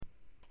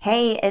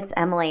Hey, it's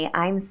Emily.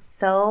 I'm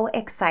so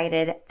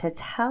excited to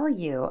tell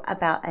you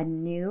about a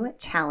new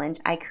challenge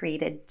I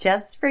created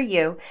just for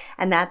you,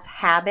 and that's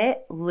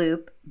Habit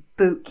Loop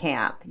Boot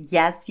Camp.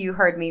 Yes, you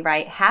heard me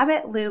right.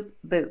 Habit Loop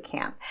Boot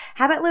Camp.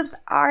 Habit loops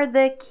are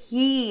the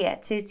key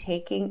to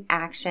taking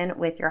action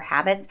with your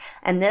habits,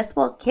 and this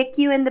will kick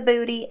you in the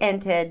booty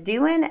into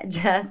doing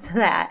just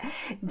that.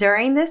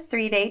 During this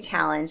 3-day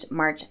challenge,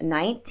 March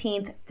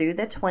 19th through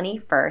the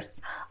 21st,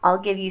 I'll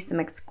give you some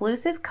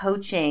exclusive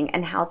coaching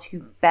and how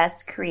to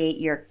best create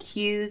your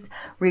cues,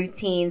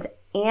 routines,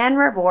 and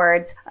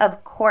rewards,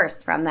 of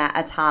course, from that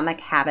Atomic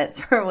Habits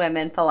for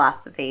Women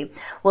philosophy.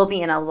 We'll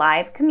be in a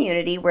live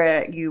community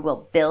where you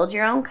will build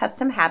your own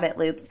custom habit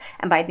loops,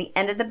 and by the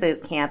end of the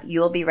boot camp, you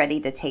will be ready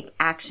to take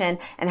action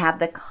and have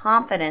the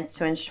confidence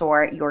to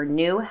ensure your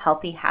new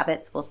healthy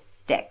habits will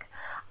stick.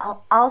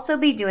 I'll also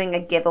be doing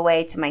a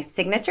giveaway to my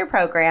signature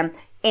program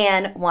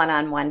and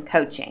one-on-one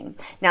coaching.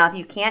 Now, if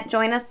you can't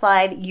join us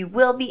live, you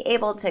will be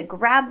able to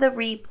grab the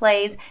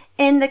replays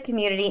in the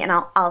community, and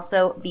I'll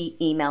also be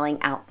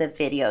emailing out the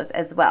videos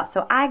as well.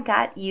 So I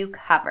got you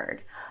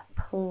covered.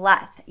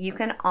 Plus, you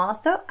can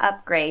also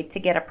upgrade to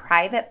get a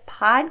private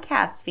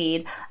podcast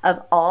feed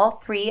of all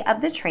 3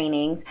 of the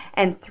trainings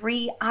and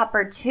 3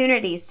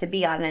 opportunities to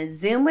be on a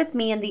Zoom with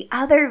me and the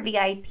other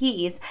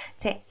VIPs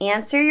to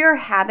answer your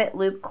habit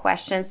loop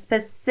questions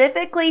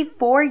specifically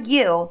for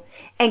you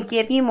and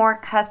give you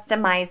more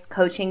customized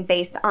coaching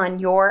based on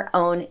your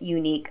own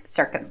unique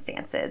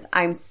circumstances.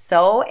 I'm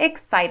so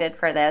excited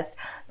for this.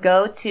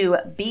 Go to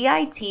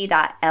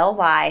bit.ly/habit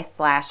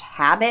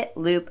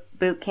loop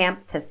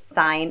bootcamp to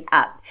sign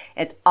up.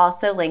 It's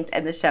also linked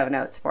in the show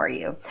notes for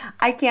you.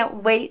 I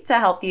can't wait to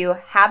help you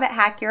habit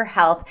hack your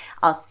health.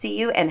 I'll see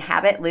you in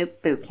Habit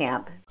Loop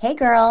Bootcamp. Hey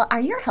girl, are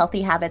your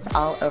healthy habits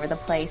all over the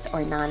place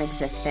or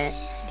non-existent?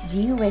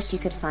 Do you wish you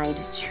could find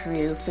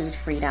true food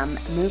freedom,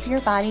 move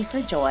your body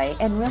for joy,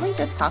 and really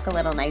just talk a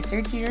little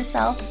nicer to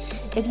yourself?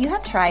 If you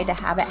have tried to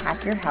habit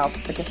hack your health,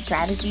 but the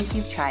strategies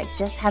you've tried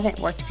just haven't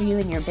worked for you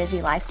in your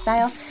busy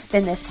lifestyle,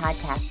 then this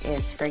podcast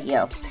is for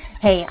you.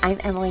 Hey, I'm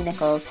Emily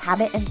Nichols,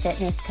 habit and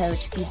fitness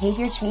coach,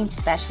 behavior change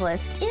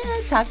specialist,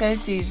 and Taco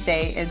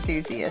Tuesday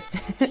enthusiast.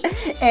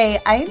 Hey,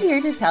 I'm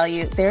here to tell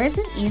you there is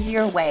an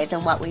easier way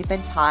than what we've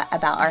been taught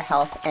about our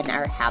health and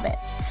our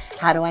habits.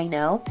 How do I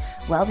know?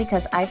 Well,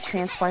 because I've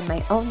transformed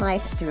my own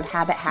life through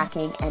habit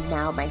hacking, and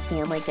now my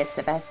family gets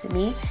the best of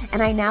me,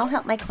 and I now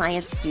help my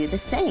clients do the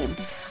same.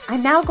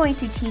 I'm now going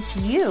to teach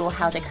you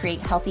how to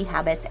create healthy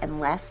habits in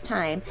less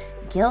time,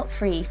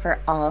 guilt-free for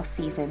all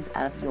seasons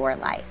of your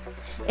life.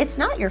 It's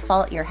not your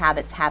fault your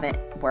habits haven't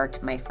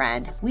worked, my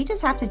friend. We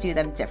just have to do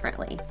them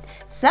differently.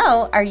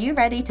 So, are you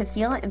ready to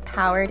feel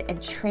empowered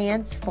and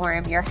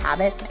transform your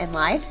habits and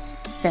life?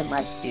 Then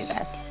let's do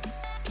this.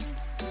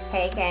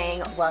 Hey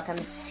gang, welcome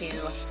to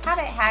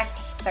Habit Hack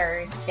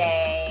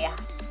Thursday.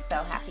 So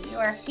happy you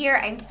are here.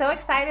 I'm so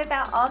excited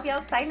about all of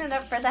y'all signing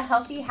up for the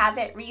Healthy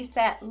Habit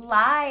Reset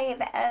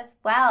Live as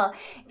well.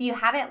 If you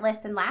haven't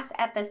listened, last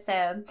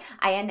episode,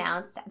 I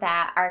announced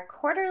that our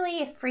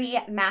quarterly free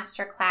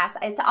masterclass,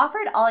 it's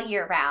offered all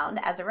year round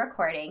as a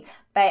recording,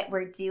 but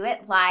we're do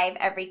it live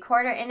every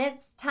quarter, and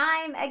it's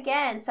time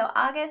again. So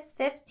August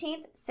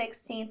 15th,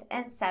 16th,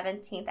 and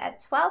 17th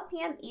at 12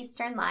 p.m.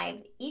 Eastern live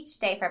each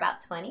day for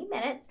about 20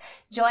 minutes.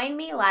 Join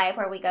me live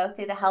where we go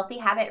through the Healthy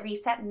Habit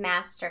Reset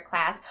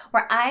Masterclass,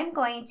 where I'm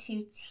going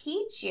to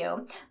teach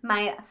you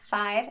my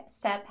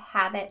 5-step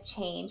habit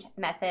change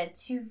method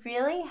to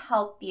really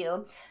help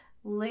you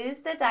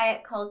lose the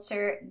diet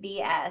culture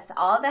BS.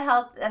 All the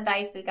health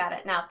advice we've got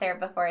out there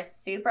before is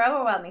super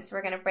overwhelming. So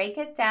we're going to break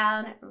it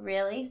down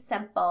really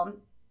simple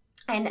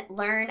and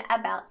learn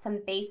about some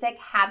basic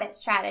habit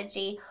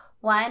strategy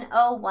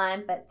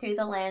 101, but through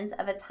the lens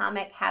of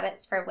Atomic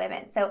Habits for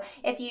Women. So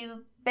if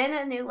you've been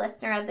a new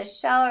listener of the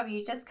show, or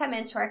you just come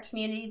into our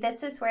community,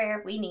 this is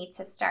where we need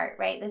to start,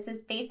 right? This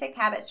is basic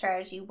habit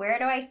strategy. Where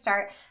do I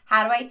start?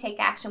 How do I take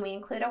action? We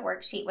include a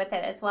worksheet with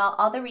it as well.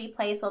 All the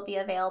replays will be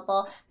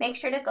available. Make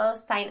sure to go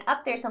sign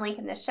up. There's a link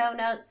in the show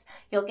notes.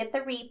 You'll get the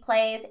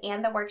replays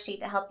and the worksheet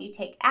to help you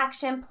take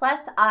action.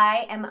 Plus,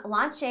 I am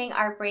launching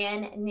our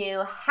brand new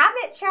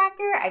habit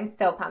tracker. I'm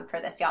so pumped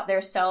for this, y'all.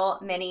 There's so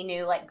many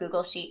new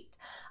Google Sheet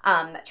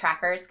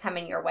trackers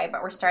coming your way,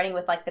 but we're starting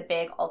with the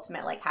big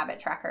ultimate habit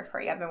tracker for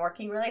you. I've been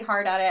working really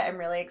hard on it. I'm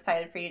really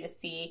excited for you to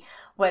see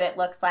what it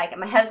looks like. And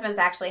my husband's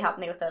actually helped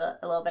me with it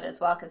a little bit as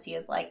well, because he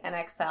is an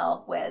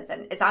Excel whiz,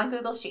 and it's on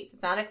Google Sheets.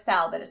 It's not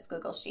Excel, but it's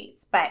Google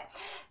Sheets. But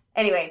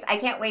anyways, I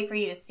can't wait for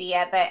you to see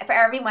it. But for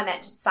everyone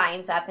that just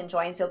signs up and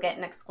joins, you'll get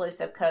an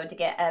exclusive code to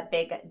get a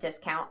big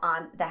discount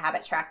on the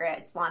habit tracker.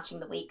 It's launching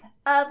the week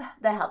of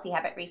the Healthy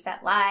Habit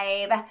Reset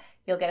Live.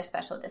 You'll get a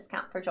special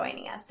discount for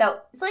joining us. So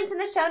it's linked in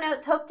the show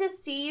notes. Hope to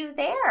see you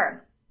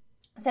there.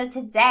 So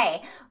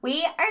today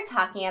we are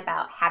talking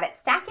about habit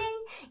stacking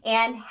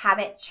and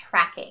habit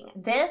tracking.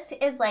 This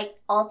is like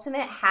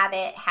ultimate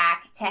habit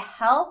hack to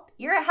help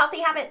your healthy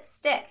habits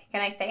stick.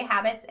 Can I say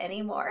habits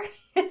anymore?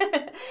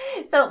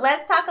 So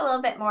let's talk a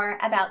little bit more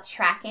about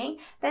tracking,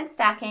 then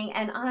stacking.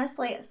 And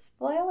honestly,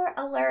 spoiler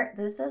alert,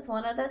 this is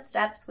one of the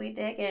steps we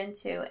dig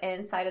into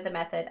inside of the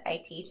method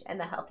I teach in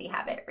the Healthy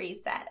Habit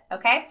Reset,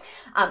 okay?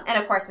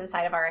 And of course,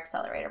 inside of our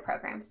accelerator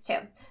programs too.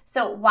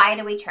 So why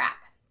do we track?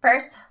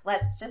 First,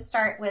 let's just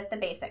start with the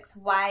basics.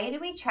 Why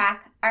do we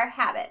track our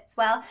habits?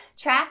 Well,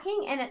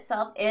 tracking in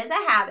itself is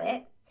a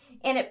habit,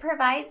 and it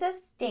provides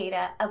us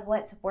data of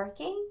what's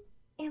working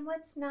and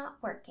what's not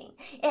working.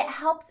 It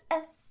helps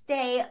us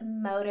stay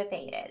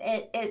motivated.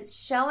 It's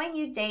showing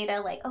you data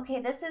like,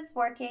 okay, this is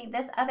working,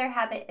 this other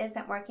habit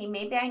isn't working.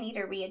 Maybe I need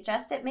to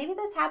readjust it. Maybe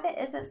this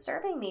habit isn't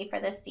serving me for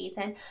this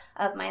season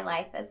of my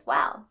life as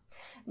well.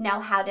 Now,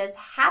 how does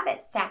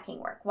habit stacking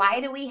work?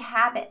 Why do we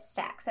habit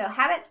stack? So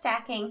habit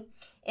stacking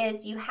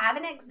is you have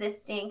an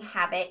existing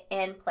habit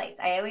in place.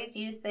 I always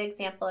use the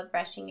example of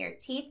brushing your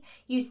teeth.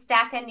 You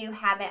stack a new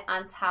habit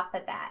on top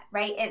of that,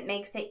 right? It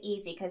makes it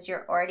easy because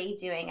you're already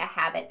doing a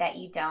habit that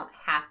you don't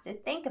have to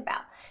think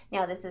about.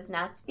 Now, this is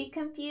not to be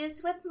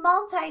confused with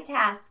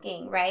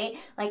multitasking, right?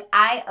 Like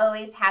I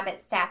always habit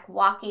stack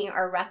walking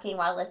or rucking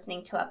while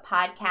listening to a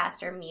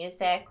podcast or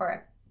music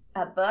or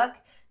a book.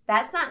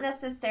 That's not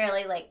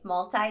necessarily like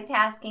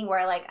multitasking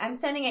where like I'm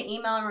sending an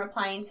email and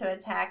replying to a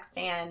text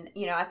and,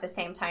 at the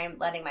same time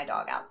letting my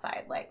dog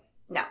outside. Like,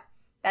 no,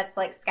 that's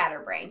like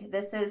scatterbrained.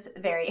 This is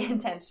very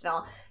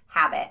intentional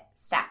habit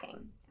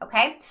stacking.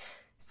 Okay.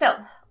 So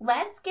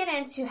let's get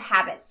into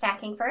habit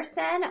stacking first,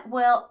 then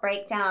we'll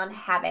break down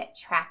habit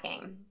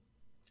tracking.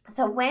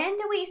 So when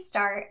do we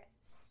start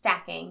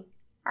stacking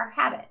our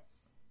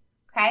habits?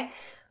 Okay.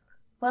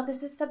 Well,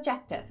 this is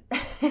subjective.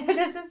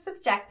 This is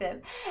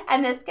subjective,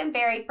 and this can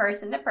vary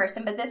person to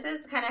person, but this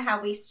is kind of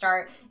how we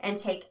start and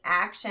take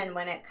action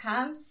when it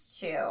comes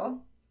to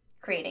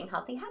creating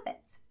healthy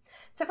habits.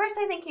 So first,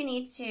 I think you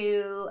need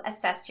to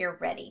assess your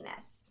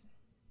readiness.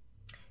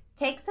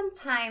 Take some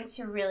time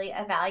to really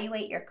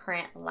evaluate your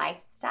current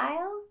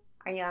lifestyle.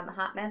 Are you on the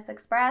Hot Mess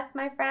Express,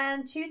 my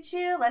friend?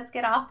 Choo-choo, let's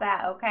get off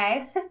that,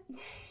 okay?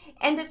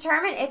 And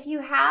determine if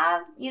you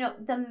have,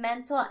 the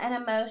mental and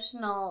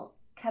emotional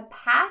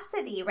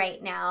capacity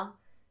right now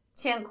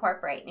to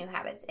incorporate new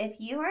habits. If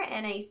you are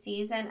in a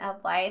season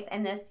of life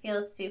and this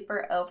feels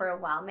super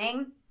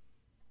overwhelming,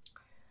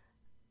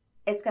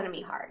 it's going to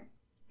be hard.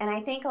 And I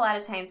think a lot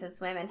of times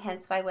as women,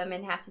 hence why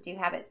women have to do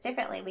habits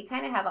differently, we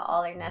kind of have an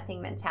all or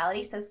nothing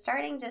mentality. So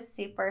starting just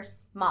super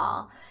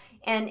small.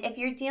 And if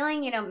you're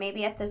dealing,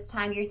 maybe at this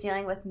time you're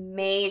dealing with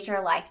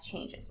major life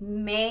changes,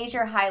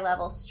 major high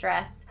level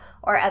stress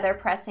or other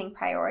pressing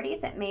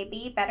priorities, it may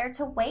be better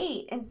to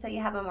wait. And so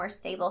you have a more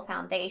stable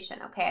foundation.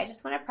 Okay. I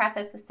just want to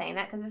preface with saying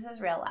that because this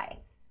is real life,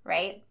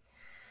 right?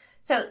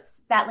 So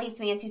that leads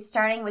me into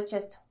starting with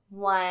just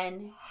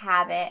one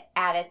habit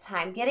at a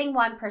time, getting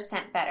 1%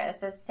 better.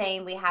 That's a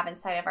saying we have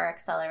inside of our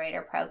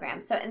accelerator program.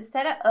 So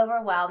instead of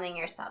overwhelming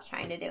yourself,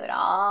 trying to do it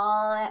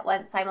all at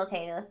once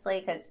simultaneously,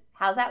 because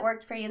how's that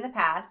worked for you in the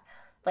past?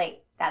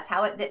 Like that's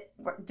how it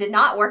did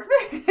not work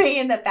for me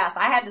in the past.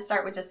 I had to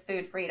start with just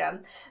food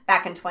freedom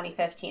back in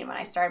 2015 when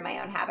I started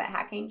my own habit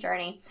hacking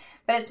journey.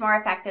 But it's more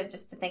effective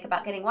just to think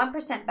about getting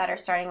 1% better,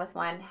 starting with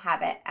one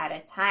habit at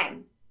a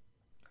time.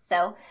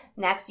 So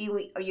next,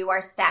 you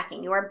are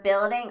stacking. You are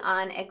building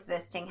on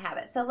existing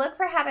habits. So look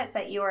for habits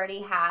that you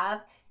already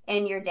have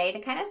in your day to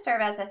kind of serve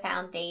as a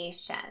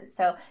foundation.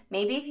 So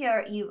maybe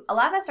if a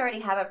lot of us already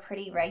have a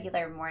pretty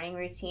regular morning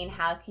routine,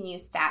 how can you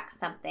stack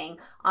something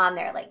on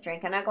there, like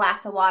drinking a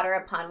glass of water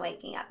upon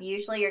waking up?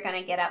 Usually you're going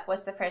to get up.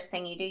 What's the first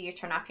thing you do? You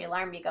turn off your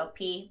alarm, you go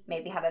pee,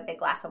 maybe have a big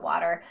glass of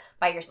water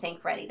by your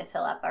sink ready to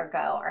fill up or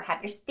go, or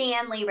have your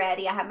Stanley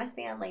ready. I have my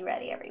Stanley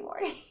ready every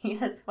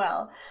morning as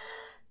well.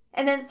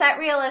 And then set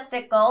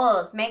realistic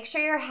goals. Make sure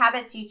your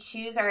habits you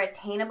choose are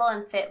attainable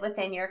and fit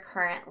within your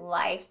current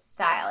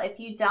lifestyle. If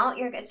you don't,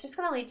 it's just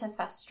going to lead to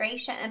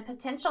frustration and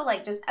potential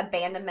like just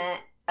abandonment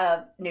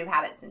of new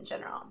habits in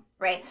general,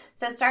 right?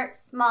 So start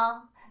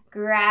small,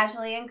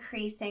 gradually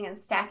increasing and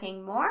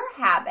stacking more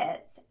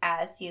habits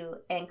as you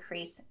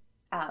increase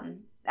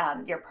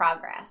your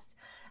progress.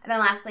 And then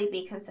lastly,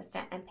 be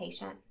consistent and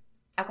patient,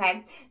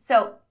 okay?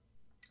 So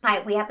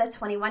we have the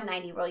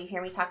 21-90 rule. You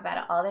hear me talk about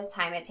it all the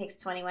time. It takes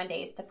 21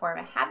 days to form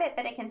a habit,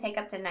 but it can take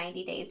up to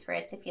 90 days for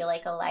it to feel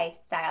like a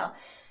lifestyle.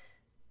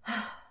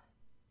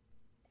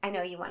 I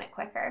know you want it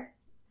quicker.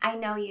 I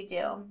know you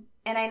do.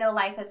 And I know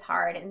life is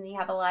hard and you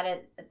have a lot of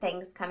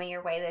things coming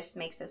your way that just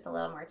makes this a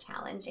little more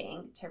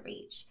challenging to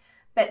reach.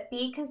 But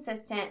be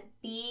consistent,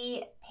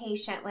 be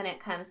patient when it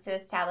comes to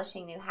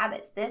establishing new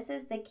habits. This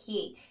is the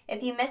key.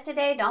 If you miss a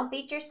day, don't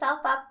beat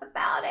yourself up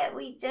about it.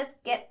 We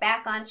just get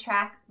back on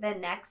track the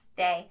next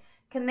day.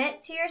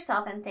 Commit to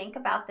yourself and think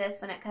about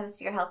this when it comes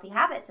to your healthy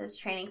habits as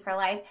training for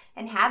life.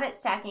 And habit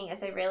stacking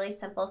is a really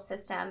simple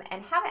system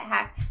and habit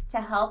hack to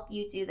help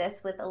you do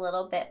this with a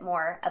little bit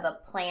more of a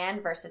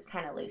plan versus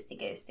kind of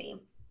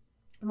loosey-goosey.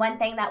 One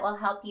thing that will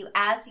help you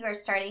as you are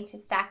starting to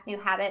stack new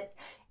habits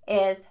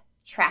is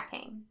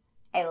tracking.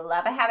 I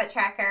love a habit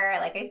tracker.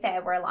 Like I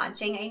said, we're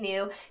launching a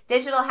new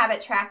digital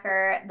habit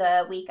tracker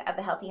the week of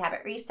the Healthy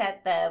Habit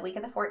Reset, the week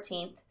of the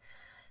 14th.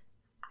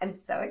 I'm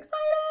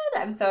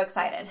so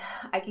excited.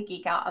 I could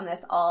geek out on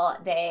this all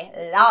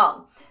day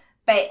long.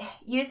 But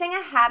using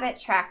a habit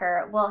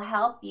tracker will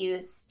help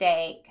you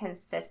stay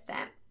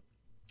consistent.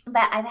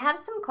 But I have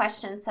some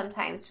questions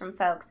sometimes from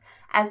folks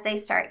as they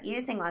start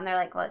using one. They're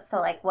like, well,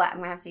 so like what? I'm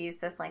going to have to use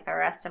this like the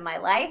rest of my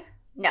life?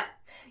 No.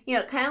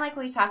 Kind of like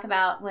we talk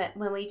about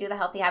when we do the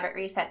Healthy Habit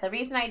Reset, the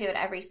reason I do it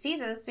every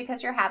season is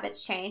because your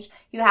habits change.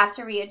 You have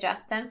to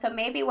readjust them. So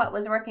maybe what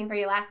was working for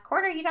you last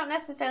quarter, you don't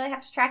necessarily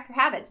have to track your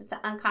habits. It's an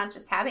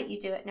unconscious habit. You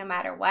do it no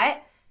matter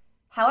what.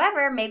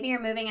 However, maybe you're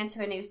moving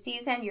into a new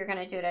season. You're going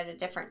to do it at a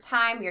different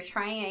time. You're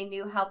trying a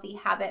new healthy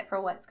habit for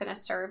what's going to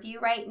serve you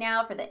right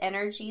now, for the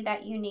energy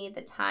that you need,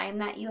 the time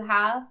that you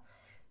have.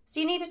 So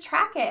you need to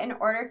track it in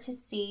order to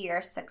see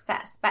your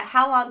success. But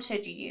how long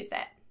should you use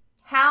it?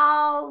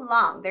 How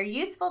long? They're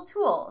useful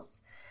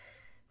tools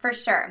for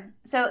sure.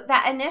 So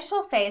that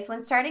initial phase,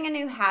 when starting a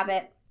new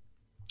habit,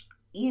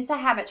 use a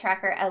habit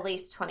tracker at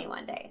least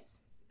 21 days.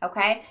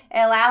 Okay? It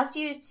allows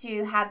you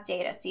to have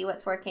data, see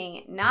what's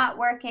working, not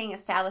working,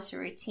 establish a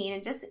routine,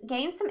 and just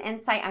gain some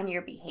insight on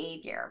your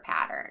behavior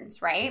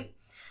patterns, right?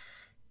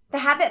 The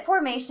habit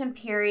formation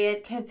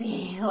period could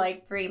be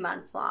like 3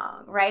 months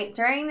long, right?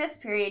 During this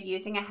period,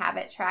 using a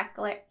habit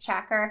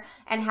tracker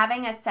and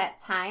having a set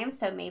time,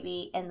 so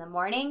maybe in the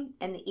morning,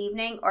 in the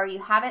evening, or you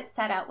have it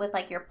set out with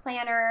like your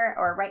planner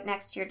or right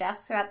next to your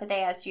desk throughout the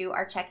day as you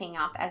are checking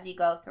off as you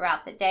go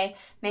throughout the day.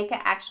 Make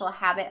an actual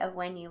habit of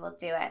when you will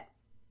do it.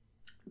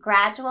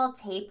 Gradual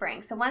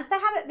tapering. So once the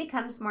habit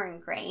becomes more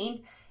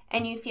ingrained,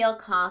 and you feel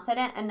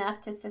confident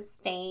enough to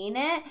sustain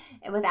it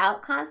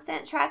without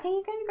constant tracking,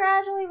 you can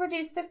gradually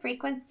reduce the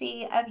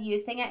frequency of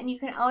using it. And you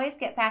can always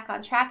get back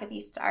on track if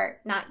you start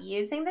not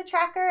using the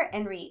tracker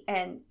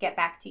and get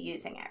back to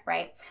using it,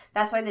 right?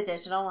 That's why the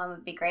digital one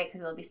would be great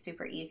because it'll be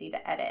super easy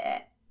to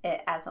edit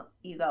it as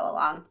you go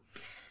along.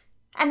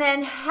 And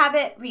then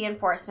habit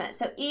reinforcement.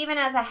 So even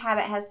as a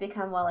habit has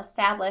become well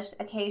established,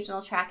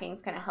 occasional tracking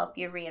is going to help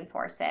you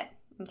reinforce it.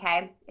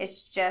 Okay,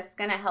 it's just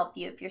going to help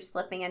you if you're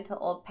slipping into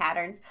old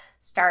patterns,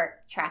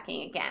 start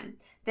tracking again.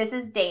 This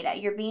is data.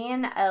 You're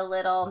being a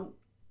little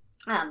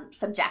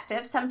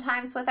subjective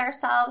sometimes with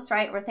ourselves,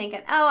 right? We're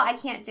thinking, oh, I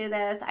can't do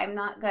this. I'm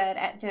not good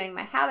at doing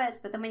my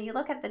habits. But then when you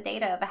look at the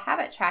data of a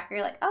habit tracker,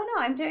 you're like, oh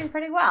no, I'm doing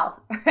pretty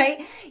well,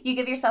 right? You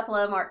give yourself a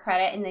little more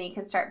credit and then you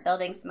can start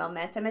building some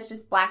momentum. It's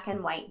just black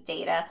and white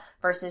data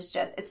versus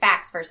it's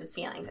facts versus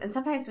feelings. And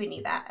sometimes we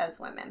need that as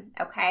women,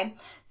 okay?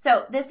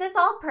 So this is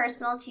all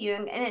personal to you,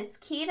 and it's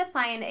key to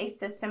find a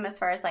system as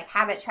far as like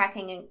habit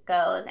tracking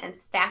goes and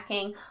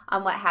stacking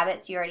on what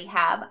habits you already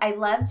have. I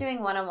love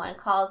doing one-on-one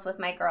calls with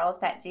my girls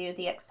that do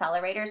the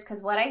accelerators,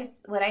 because what I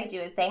do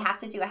is they have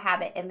to do a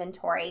habit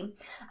inventory,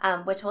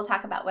 which we'll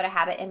talk about what a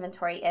habit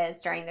inventory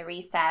is during the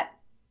reset,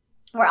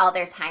 where all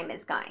their time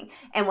is going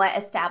and what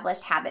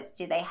established habits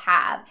do they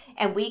have.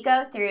 And we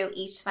go through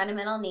each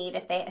fundamental need,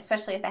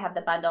 especially if they have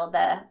the bundle,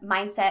 the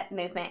mindset,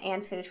 movement,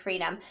 and food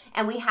freedom.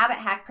 And we habit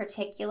hack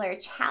particular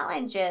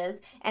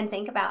challenges and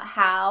think about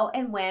how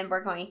and when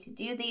we're going to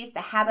do these,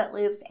 the habit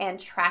loops, and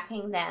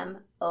tracking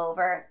them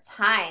over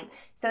time.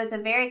 So it's a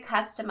very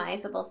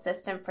customizable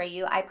system for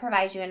you. I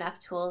provide you enough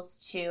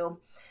tools to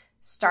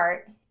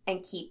start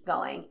and keep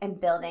going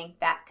and building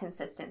that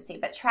consistency.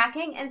 But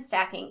tracking and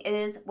stacking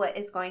is what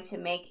is going to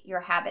make your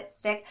habits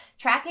stick.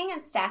 Tracking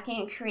and stacking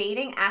and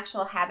creating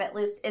actual habit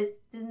loops is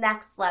the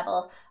next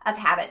level of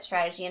habit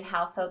strategy and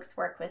how folks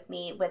work with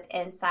me with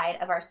inside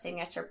of our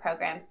signature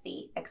programs,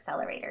 the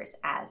accelerators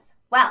as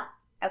well.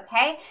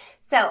 Okay,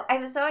 so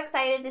I'm so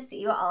excited to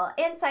see you all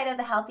inside of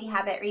the Healthy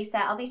Habit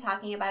Reset. I'll be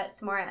talking about it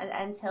some more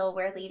until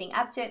we're leading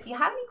up to it. If you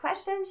have any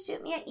questions,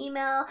 shoot me an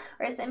email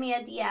or send me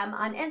a DM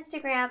on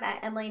Instagram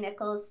at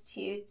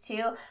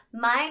EmilyNichols22.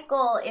 My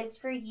goal is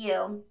for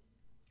you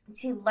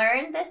to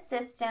learn the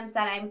systems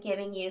that I'm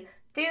giving you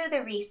through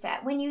the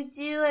reset when you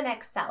do an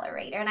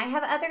accelerator. And I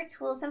have other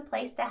tools in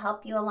place to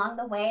help you along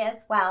the way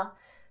as well,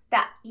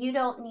 that you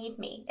don't need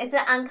me. It's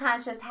an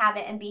unconscious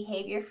habit and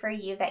behavior for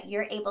you that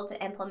you're able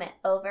to implement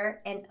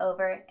over and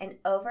over and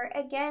over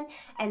again.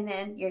 And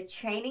then you're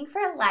training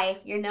for life.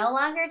 You're no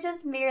longer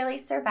just merely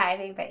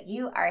surviving, but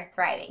you are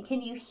thriving.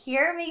 Can you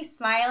hear me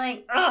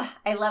smiling? Ugh,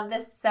 I love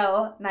this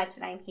so much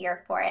and I'm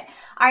here for it.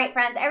 All right,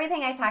 friends,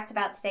 everything I talked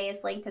about today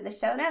is linked in the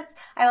show notes.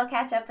 I will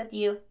catch up with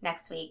you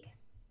next week.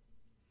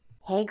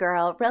 Hey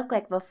girl, real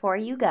quick before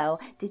you go,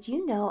 did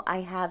you know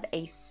I have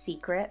a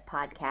secret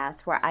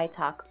podcast where I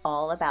talk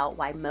all about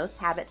why most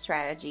habit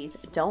strategies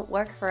don't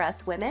work for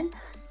us women?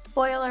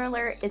 Spoiler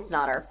alert, it's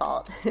not our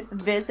fault.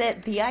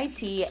 Visit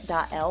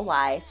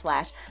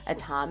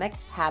bit.ly/Atomic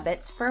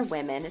Habits for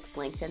Women, it's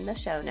linked in the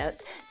show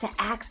notes, to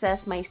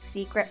access my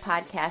secret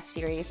podcast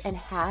series and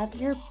have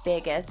your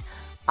biggest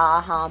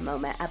aha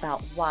moment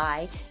about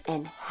why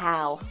and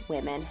how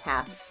women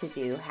have to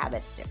do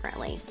habits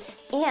differently.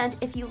 And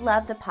if you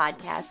love the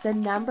podcast, the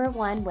number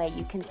one way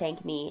you can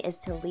thank me is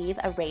to leave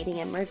a rating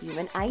and review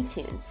in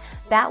iTunes.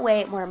 That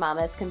way more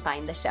mamas can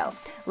find the show.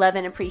 Love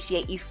and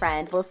appreciate you,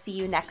 friend. We'll see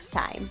you next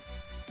time.